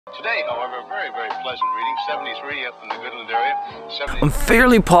Today, however, very, very pleasant reading. 73 up in the Goodland area. I'm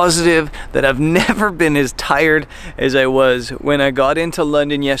fairly positive that I've never been as tired as I was when I got into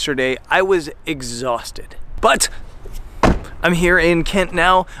London yesterday. I was exhausted. But I'm here in Kent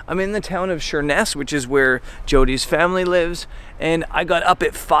now. I'm in the town of Sheerness, which is where Jodie's family lives. And I got up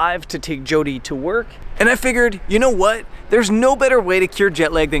at 5 to take Jodie to work. And I figured, you know what? There's no better way to cure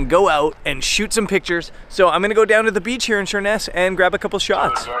jet lag than go out and shoot some pictures. So I'm gonna go down to the beach here in Sheerness and grab a couple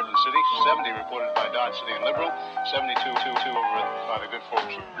shots. Garden City, 70 reported by Dodge City and Liberal, 72 over by the good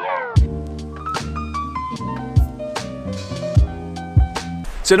folks of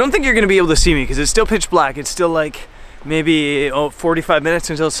So I don't think you're gonna be able to see me because it's still pitch black. It's still like maybe 45 minutes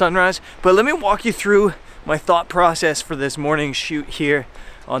until sunrise. But let me walk you through my thought process for this morning shoot here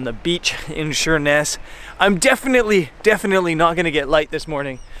on the beach in Sheerness. I'm definitely not gonna get light this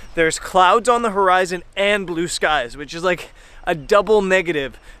morning. There's clouds on the horizon and blue skies, which is like a double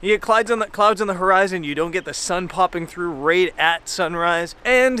negative. You get clouds on the horizon, you don't get the sun popping through right at sunrise.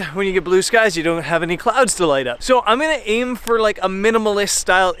 And when you get blue skies, you don't have any clouds to light up. So I'm gonna aim for like a minimalist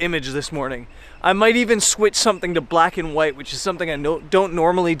style image this morning. I might even switch something to black and white, which is something I don't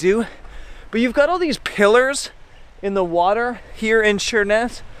normally do. But you've got all these pillars in the water here in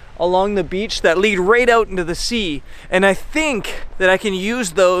Sheerness along the beach that lead right out into the sea. And I think that I can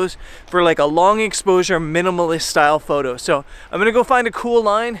use those for like a long exposure, minimalist style photo. So I'm gonna go find a cool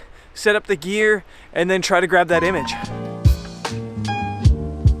line, set up the gear, and then try to grab that image.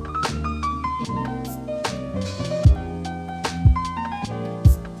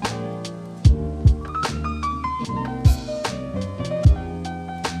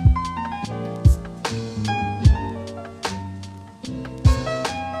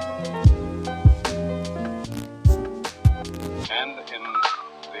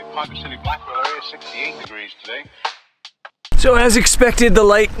 City, Blackwell area, 68 degrees today. So as expected, the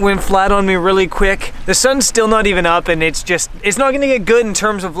light went flat on me really quick. The sun's still not even up, and it's not gonna get good in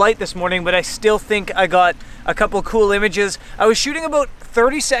terms of light this morning, but I still think I got a couple cool images. I was shooting about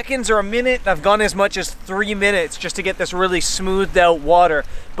 30 seconds or a minute. I've gone as much as 3 minutes just to get this really smoothed out water.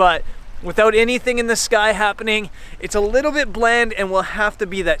 But without anything in the sky happening, it's a little bit bland and will have to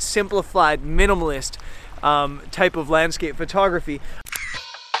be that simplified, minimalist type of landscape photography.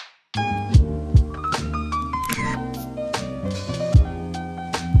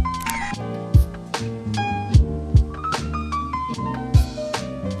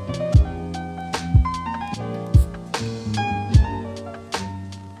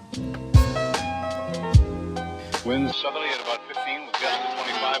 Winds southerly at about 15 with gusts of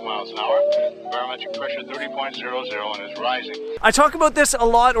 25 miles an hour. Barometric pressure 30.00 and is rising. I talk about this a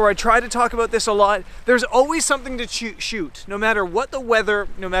lot, or I try to talk about this a lot. There's always something to shoot. No matter what the weather,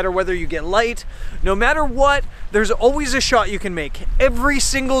 no matter whether you get light, no matter what, there's always a shot you can make. Every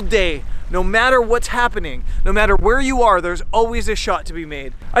single day, no matter what's happening, no matter where you are, there's always a shot to be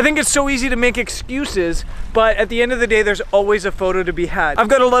made. I think it's so easy to make excuses, but at the end of the day, there's always a photo to be had. I've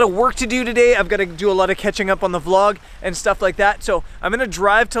got a lot of work to do today. I've got to do a lot of catching up on the vlog and stuff like that. So I'm gonna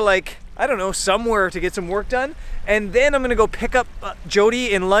drive to like, I don't know, somewhere to get some work done. And then I'm gonna go pick up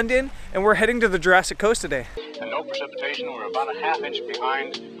Jodie in London, and we're heading to the Jurassic Coast today. And no precipitation, we're about a ½ inch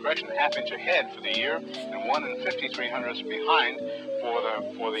behind, correction, a ½ inch ahead for the year, and 1 53/100ths behind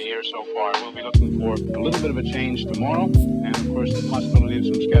for the year so far. We'll be looking for a little bit of a change tomorrow, and of course the possibility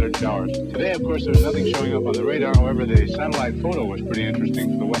of some scattered showers. Today, of course, there's nothing showing up on the radar. However, the satellite photo was pretty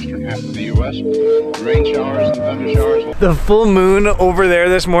interesting for the western half of the U.S. Rain showers and thunder showers. The full moon over there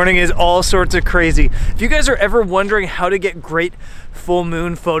this morning is all sorts of crazy. If you guys are ever wondering how to get great full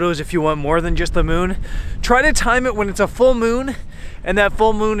moon photos, if you want more than just the moon, try to time it when it's a full moon, and that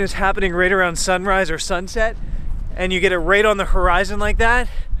full moon is happening right around sunrise or sunset, and you get it right on the horizon like that.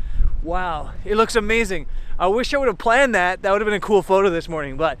 Wow, it looks amazing. I wish I would have planned that. That would have been a cool photo this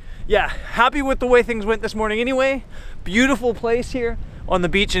morning. But yeah, happy with the way things went this morning anyway. Beautiful place here on the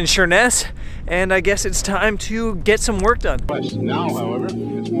beach in Sheerness, and I guess it's time to get some work done. Now, however,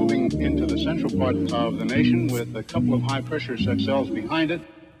 it's moving into the central part of the nation with a couple of high pressure cells behind it.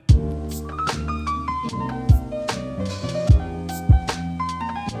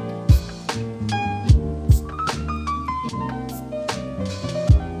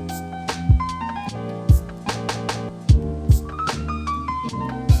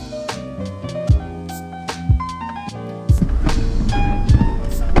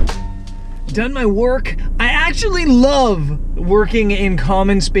 Done my work. I actually love working in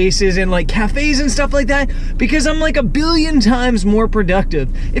common spaces and like cafes and stuff like that, because I'm like a billion times more productive.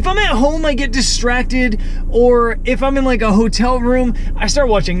 If I'm at home, I get distracted, or if I'm in like a hotel room, I start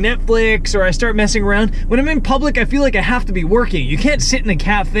watching Netflix or I start messing around. When I'm in public, I feel like I have to be working. You can't sit in a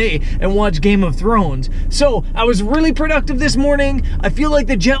cafe and watch Game of Thrones. So I was really productive this morning. I feel like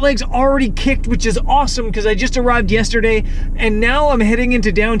the jet lag's already kicked, which is awesome because I just arrived yesterday, and now I'm heading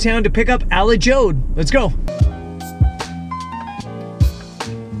into downtown to pick up Ala Jode. Let's go.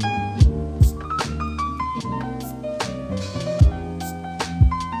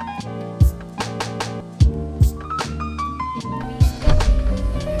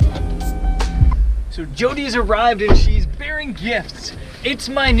 So Jodie's arrived and she's bearing gifts. It's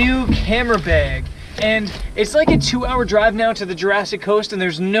my new camera bag. And it's like a 2-hour drive now to the Jurassic Coast, and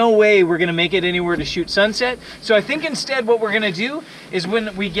there's no way we're gonna make it anywhere to shoot sunset. So I think instead what we're gonna do is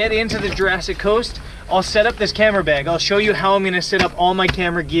when we get into the Jurassic Coast, I'll set up this camera bag. I'll show you how I'm gonna set up all my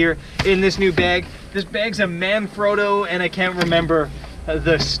camera gear in this new bag. This bag's a Manfrotto, and I can't remember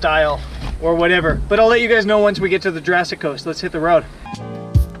the style or whatever. But I'll let you guys know once we get to the Jurassic Coast. Let's hit the road.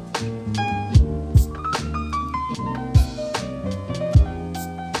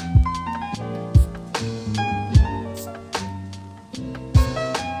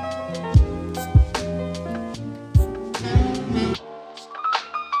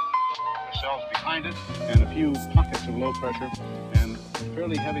 Behind it, and a few pockets of low pressure and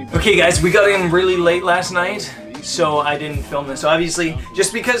fairly heavy. Okay guys, we got in really late last night, so I didn't film this obviously,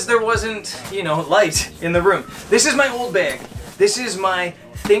 just because there wasn't, you know, light in the room. This is my old bag. This is my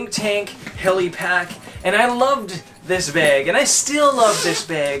ThinkTank Helipak, and I loved this bag, and I still love this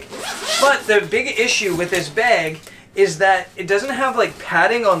bag. But the big issue with this bag is that it doesn't have like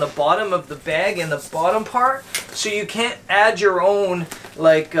padding on the bottom of the bag in the bottom part, so you can't add your own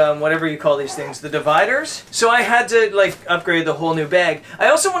like whatever you call these things, the dividers. So I had to like upgrade the whole new bag. I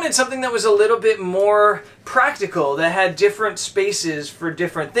also wanted something that was a little bit more practical, that had different spaces for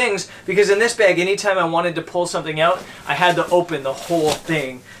different things, because in this bag, anytime I wanted to pull something out, I had to open the whole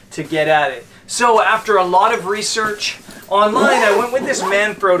thing to get at it. So after a lot of research online, I went with this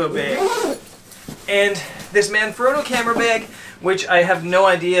Manfrotto bag. And this Manfrotto camera bag, which I have no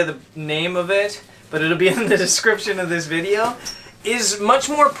idea the name of it, but it'll be in the description of this video, is much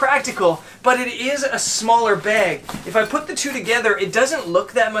more practical, but it is a smaller bag. If I put the two together, it doesn't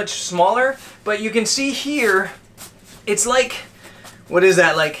look that much smaller, but you can see here, it's like, what is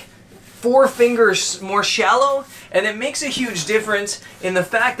that, like 4 fingers more shallow, and it makes a huge difference in the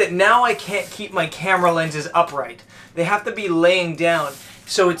fact that now I can't keep my camera lenses upright. They have to be laying down,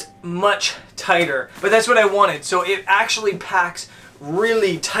 so it's much tighter. But that's what I wanted, so it actually packs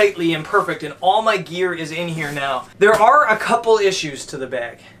really tightly and perfect, and all my gear is in here now. There are a couple issues to the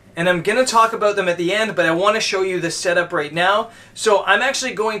bag, and I'm gonna talk about them at the end, but I want to show you the setup right now. So I'm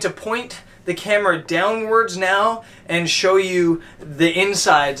actually going to point the camera downwards now and show you the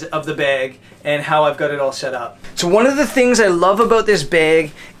insides of the bag and how I've got it all set up. So one of the things I love about this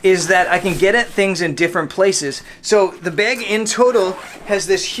bag is that I can get at things in different places. So the bag in total has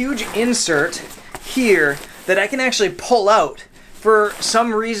this huge insert here that I can actually pull out. For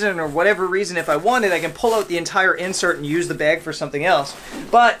some reason or whatever reason, if I wanted, I can pull out the entire insert and use the bag for something else.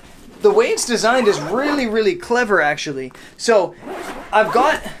 But the way it's designed is really, really clever actually. So I've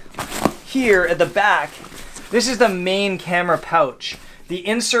got here at the back, this is the main camera pouch. The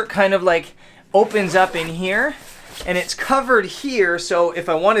insert kind of like opens up in here, and it's covered here, so if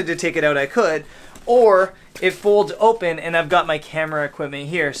I wanted to take it out I could, or it folds open and I've got my camera equipment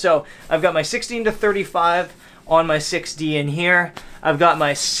here. So I've got my 16 to 35 on my 6D in here. I've got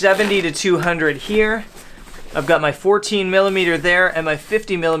my 70 to 200 here. I've got my 14mm there and my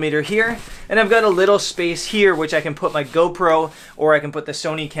 50mm here. And I've got a little space here which I can put my GoPro, or I can put the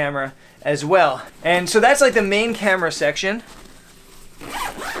Sony camera as well. And so that's like the main camera section.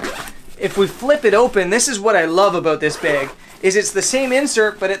 If we flip it open, this is what I love about this bag, is it's the same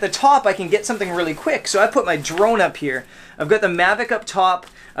insert, but at the top I can get something really quick. So I put my drone up here. I've got the Mavic up top,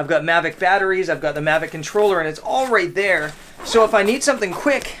 I've got Mavic batteries, I've got the Mavic controller, and it's all right there. So if I need something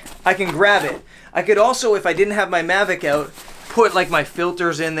quick, I can grab it. I could also, if I didn't have my Mavic out, put like my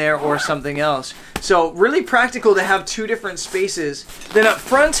filters in there or something else. So really practical to have 2 different spaces. Then up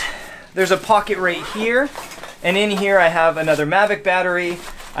front, there's a pocket right here, and in here I have another Mavic battery,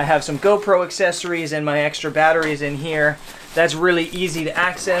 I have some GoPro accessories, and my extra batteries in here. That's really easy to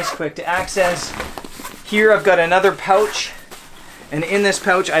access, quick to access. Here I've got another pouch, and in this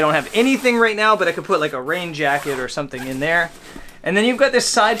pouch I don't have anything right now, but I could put like a rain jacket or something in there. And then you've got this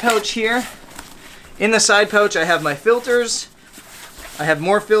side pouch here. In the side pouch I have my filters, I have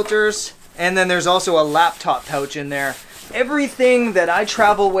more filters, and then there's also a laptop pouch in there everything that I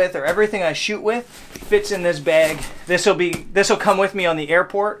travel with or everything I shoot with fits in this bag. This will come with me on the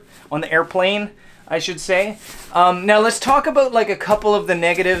airplane, I should say. Now let's talk about like a couple of the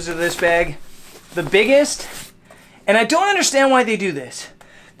negatives of this bag. The biggest, and I don't understand why they do this.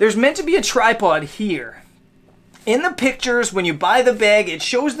 There's meant to be a tripod here. In the pictures, when you buy the bag, it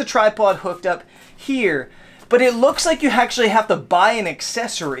shows the tripod hooked up here, but it looks like you actually have to buy an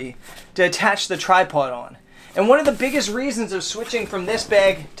accessory to attach the tripod on. And one of the biggest reasons of switching from this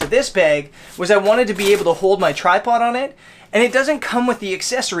bag to this bag was I wanted to be able to hold my tripod on it, and it doesn't come with the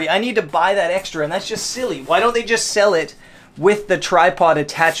accessory. I need to buy that extra, and that's just silly. Why don't they just sell it with the tripod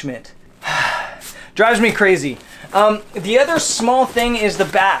attachment? Drives me crazy. The other small thing is the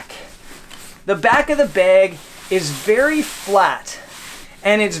back. The back of the bag is very flat,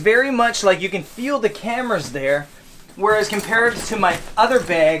 and it's very much like you can feel the cameras there, whereas compared to my other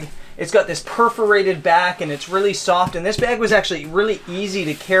bag, it's got this perforated back and it's really soft, and this bag was actually really easy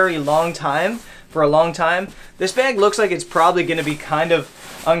to carry for a long time. This bag looks like it's probably going to be kind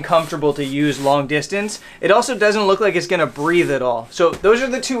of uncomfortable to use long distance. It also doesn't look like it's going to breathe at all. So those are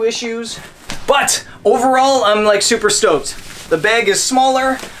the two issues. But overall, I'm like super stoked. The bag is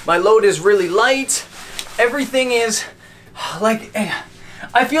smaller, my load is really light, everything is like,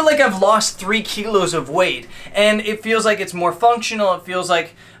 I feel like I've lost 3 kilos of weight, and it feels like it's more functional. It feels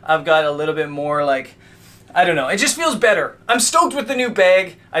like I've got a little bit more like, I don't know, it just feels better. I'm stoked with the new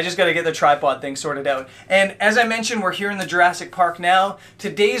bag. I just gotta get the tripod thing sorted out. And as I mentioned, we're here in the Jurassic Park now.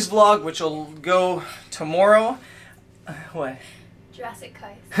 Today's vlog, which will go tomorrow, what? Jurassic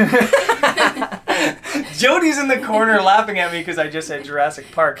Coast. Jody's in the corner laughing at me because I just said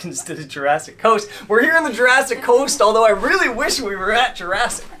Jurassic Park instead of Jurassic Coast. We're here in the Jurassic Coast, although I really wish we were at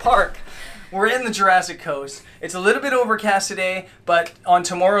Jurassic Park. We're in the Jurassic Coast. It's a little bit overcast today, but on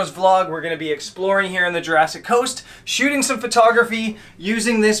tomorrow's vlog, we're going to be exploring here in the Jurassic Coast, shooting some photography,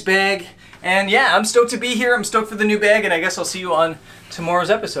 using this bag, and yeah, I'm stoked to be here. I'm stoked for the new bag, and I guess I'll see you on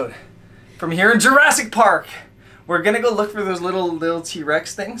tomorrow's episode. From here in Jurassic Park. We're gonna go look for those little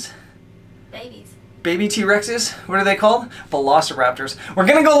T-Rex things. Babies. Baby T-Rexes? What are they called? Velociraptors. We're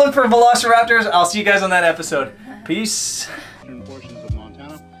gonna go look for Velociraptors. I'll see you guys on that episode. Peace. Western portions of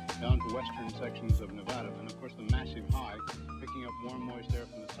Montana down to western sections of Nevada. And of course the massive high picking up warm moist air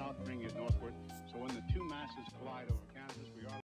from the south, bringing it northward. So when the two masses collide over Kansas,